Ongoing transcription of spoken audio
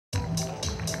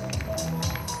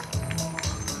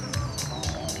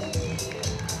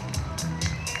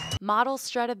Models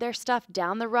strutted their stuff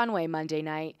down the runway Monday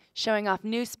night, showing off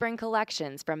new spring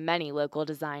collections from many local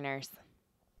designers.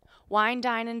 Wine,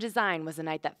 Dine, and Design was a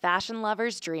night that fashion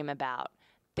lovers dream about.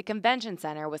 The convention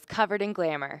center was covered in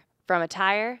glamour, from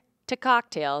attire to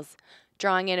cocktails,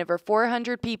 drawing in over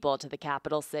 400 people to the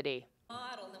capital city. And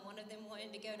one of them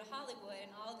wanted to go to Hollywood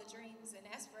and all the dreams and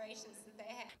aspirations that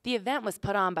they had. The event was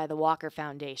put on by the Walker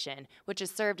Foundation, which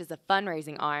has served as a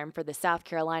fundraising arm for the South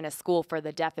Carolina School for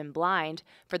the Deaf and Blind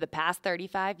for the past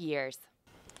 35 years.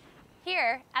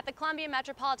 Here at the Columbia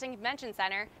Metropolitan Convention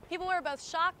Center, people were both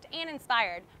shocked and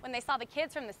inspired when they saw the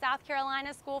kids from the South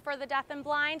Carolina School for the Deaf and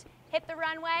Blind hit the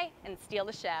runway and steal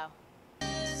the show.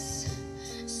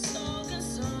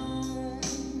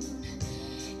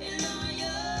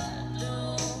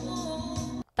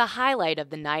 The highlight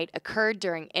of the night occurred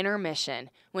during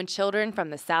intermission when children from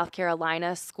the South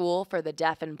Carolina School for the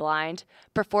Deaf and Blind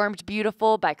performed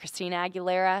Beautiful by Christina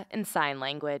Aguilera in sign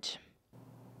language.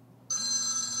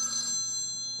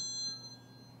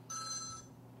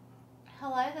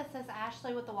 Hello, this is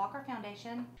Ashley with the Walker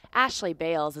Foundation. Ashley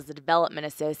Bales is a development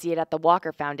associate at the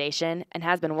Walker Foundation and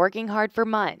has been working hard for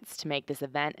months to make this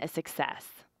event a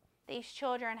success. These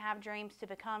children have dreams to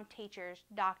become teachers,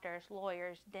 doctors,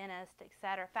 lawyers, dentists,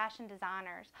 etc., fashion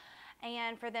designers.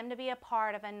 And for them to be a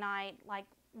part of a night like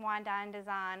Wine, Dine,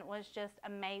 Design was just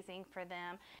amazing for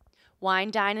them.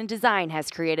 Wine, Dine, and Design has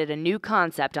created a new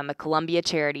concept on the Columbia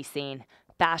charity scene,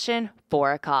 fashion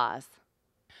for a cause.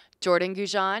 Jordan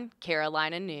Goujon,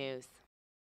 Carolina News.